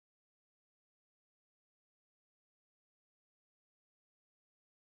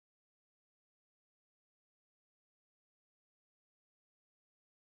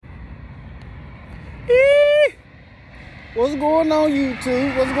What's going on,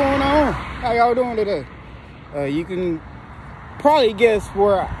 YouTube? What's going on? How y'all doing today? You can probably guess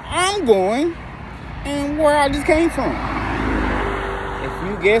where I'm going and where I just came from. If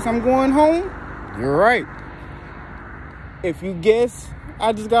you guess I'm going home, you're right. If you guess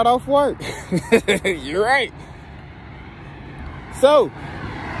I just got off work, you're right. So,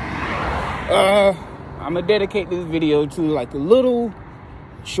 I'm gonna dedicate this video to like a little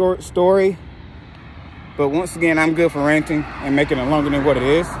short story. But once again, I'm good for ranting and making it longer than what it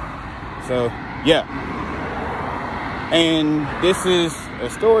is. So, yeah. And this is a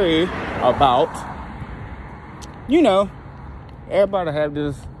story about, you know, everybody have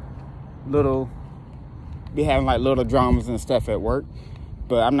this be having like little dramas and stuff at work.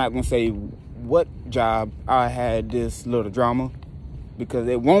 But I'm not going to say what job I had this little drama. Because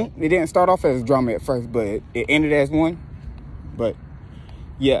it didn't start off as drama at first, but it ended as one. But,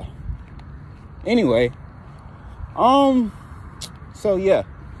 yeah. Anyway. So yeah.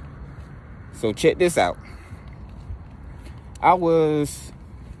 So check this out. I was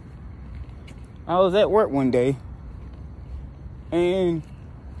at work one day, and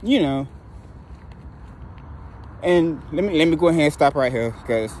you know, and let me go ahead and stop right here,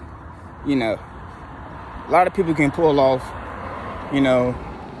 because you know, a lot of people can pull off, you know,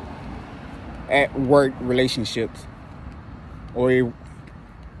 at work relationships or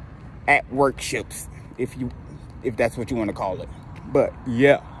at workships, if that's what you want to call it. But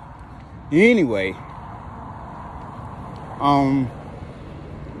yeah. Anyway, I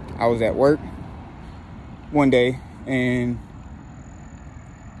was at work one day and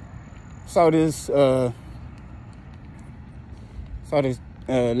saw this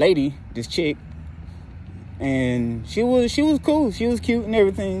lady, this chick, and she was cool, she was cute and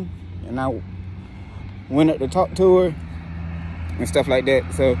everything, and I went up to talk to her and stuff like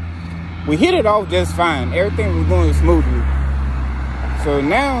that. So we hit it off just fine. Everything was going smoothly. So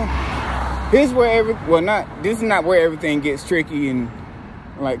now, this is not where everything gets tricky and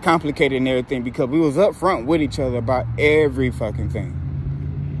like complicated and everything, because we was up front with each other about every fucking thing.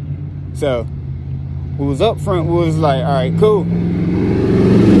 So we was up front. We was like, all right, cool.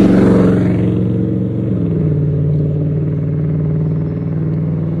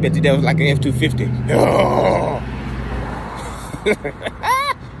 Bet you that was like an F-250. Oh.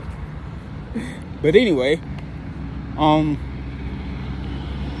 But anyway, dang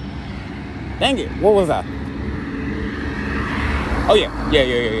it, what was I? Oh yeah.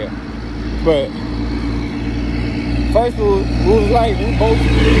 But first we was like, we both,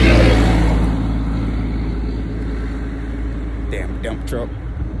 damn dump truck.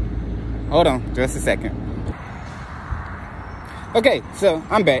 Hold on, just a second. Okay, so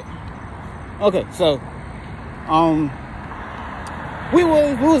I'm back. Okay, so we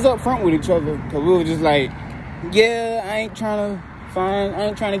was up front with each other, because we were just like, yeah, I ain't trying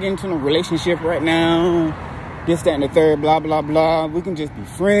to get into a relationship right now. This, that, and the third, blah, blah, blah. We can just be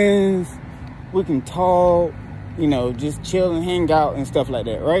friends. We can talk, you know, just chill and hang out and stuff like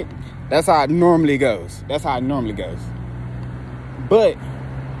that, right? That's how it normally goes. But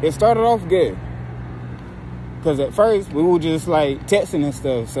it started off good. Because at first, we were just like texting and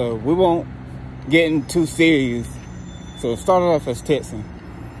stuff, so we weren't getting too serious. So it started off as texting.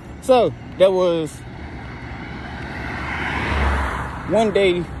 So there was one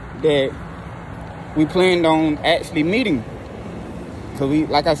day that we planned on actually meeting, because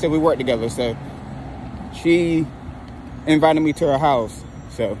like I said, we work together. So she invited me to her house.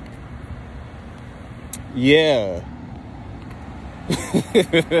 So yeah.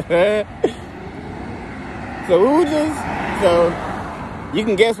 So you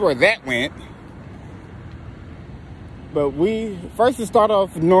can guess where that went. But we first to start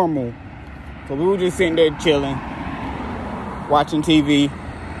off normal. So we were just sitting there chilling, watching TV,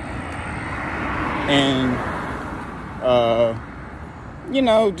 and you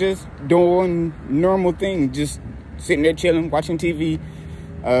know, just doing normal things, just sitting there chilling, watching TV.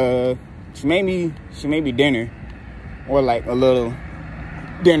 She made me dinner, or like a little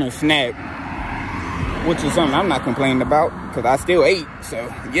dinner snack, which is something I'm not complaining about, because I still ate. So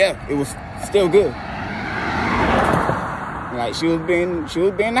yeah, it was still good. Like she was being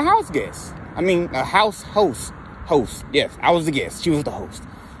the house guest. I mean, a house host. Yes, I was the guest. She was the host.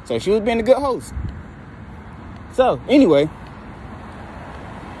 So she was being a good host. So anyway,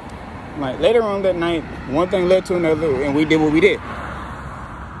 like later on that night, one thing led to another, and we did what we did.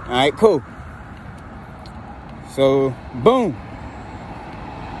 All right, cool. So boom,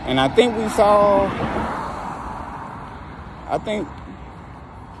 and I think we saw.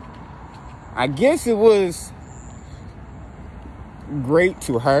 I guess it was great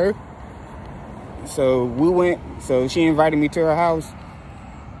to her, So we went, so she invited me to her house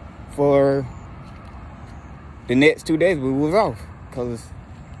for the next 2 days we was off. Because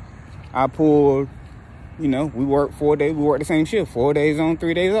I pulled, we worked 4 days, we worked the same shift, 4 days on,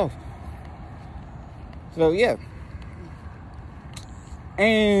 3 days off. So yeah.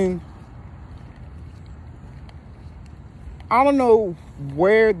 And I don't know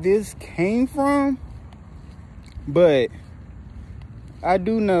where this came from, but I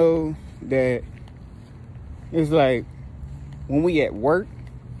do know that it's like when we at work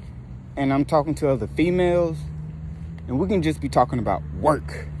and I'm talking to other females and we can just be talking about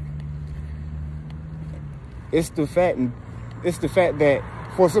work. It's the fact that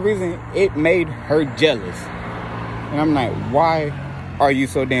for some reason it made her jealous. And I'm like, why are you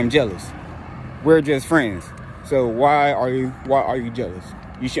so damn jealous? We're just friends. So why are you jealous?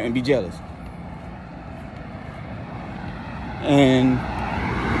 You shouldn't be jealous. And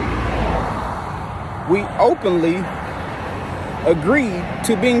we openly agreed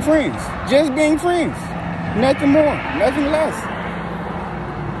to being friends. Just being friends. Nothing more, nothing less.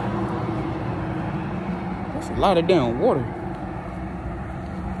 That's a lot of damn water.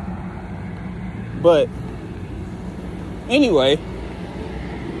 But anyway,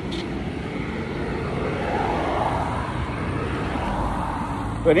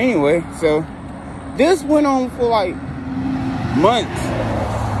 so this went on for like months.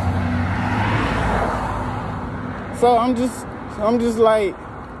 So I'm just like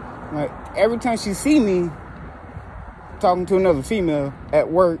every time she see me talking to another female at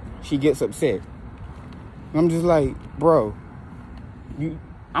work, she gets upset. I'm just like, bro,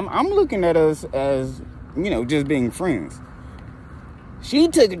 I'm looking at us as, just being friends. She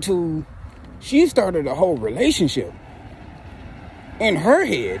started a whole relationship in her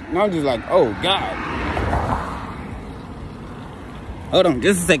head. And I'm just like, oh God. Hold on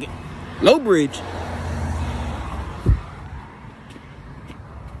just a second. Low bridge.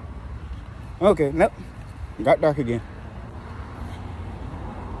 Okay, nope. Got dark again.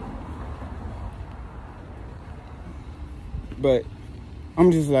 But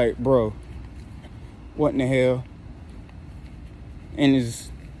I'm just like, bro, what in the hell? And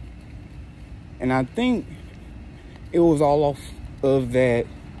I think it was all off of that,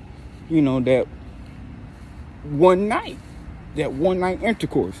 that one night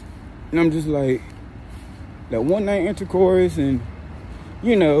intercourse. And I'm just like, that one night intercourse, and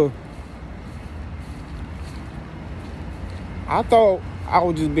I thought I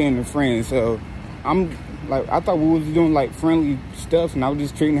was just being a friend. So I'm like, I thought we was doing like friendly stuff, and I was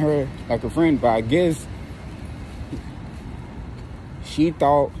just treating her like a friend. But I guess she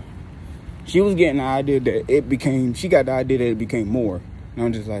thought she was getting the idea that she got the idea that it became more. And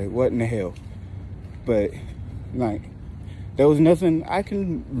I'm just like, what in the hell? But like, there was nothing I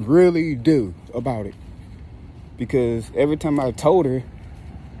can really do about it, because every time I told her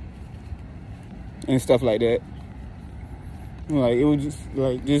and stuff like that, like, it was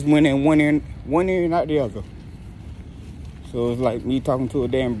just went in one ear and out the other. So it was like me talking to a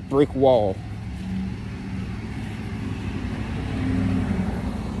damn brick wall.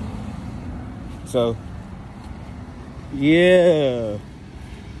 So yeah.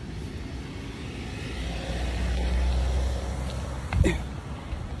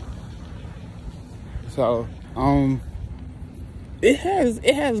 So it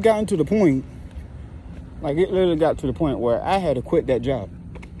has gotten to the point, like, it literally got to the point where I had to quit that job.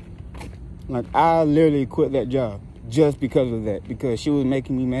 Like, I literally quit that job just because of that, because she was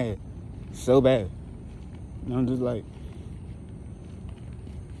making me mad so bad. And I'm just like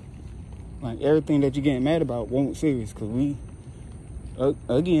everything that you're getting mad about won't serious, because we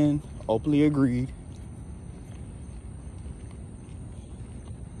again openly agreed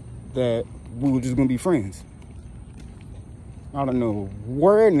that we were just gonna be friends. I don't know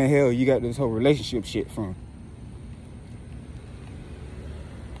where in the hell you got this whole relationship shit from.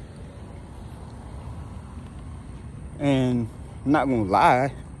 And I'm not gonna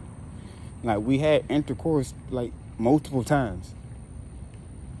lie, like, we had intercourse like multiple times.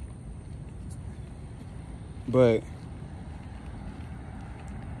 But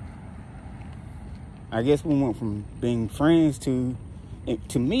I guess we went from being friends to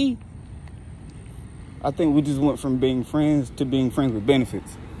me, I think we just went from being friends to being friends with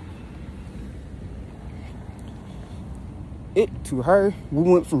benefits. To her, we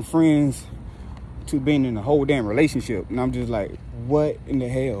went from friends to being in a whole damn relationship. And I'm just like, what in the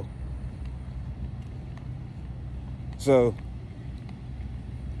hell? So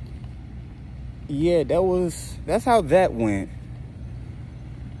yeah, that's how that went.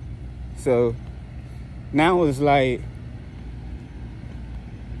 So now it's like,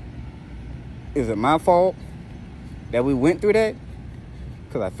 is it my fault that we went through that?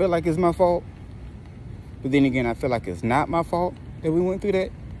 Because I feel like it's my fault. But then again, I feel like it's not my fault that we went through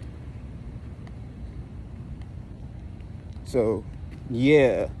that. So,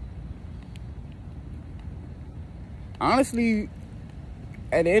 yeah. Honestly,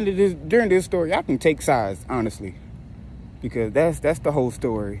 at the end of this, during this story, I can take sides, honestly. Because that's the whole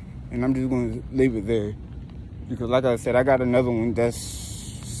story. And I'm just going to leave it there. Because like I said, I got another one that's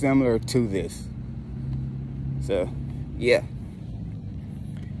similar to this. So, yeah.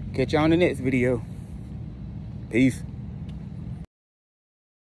 Catch you on the next video. Peace.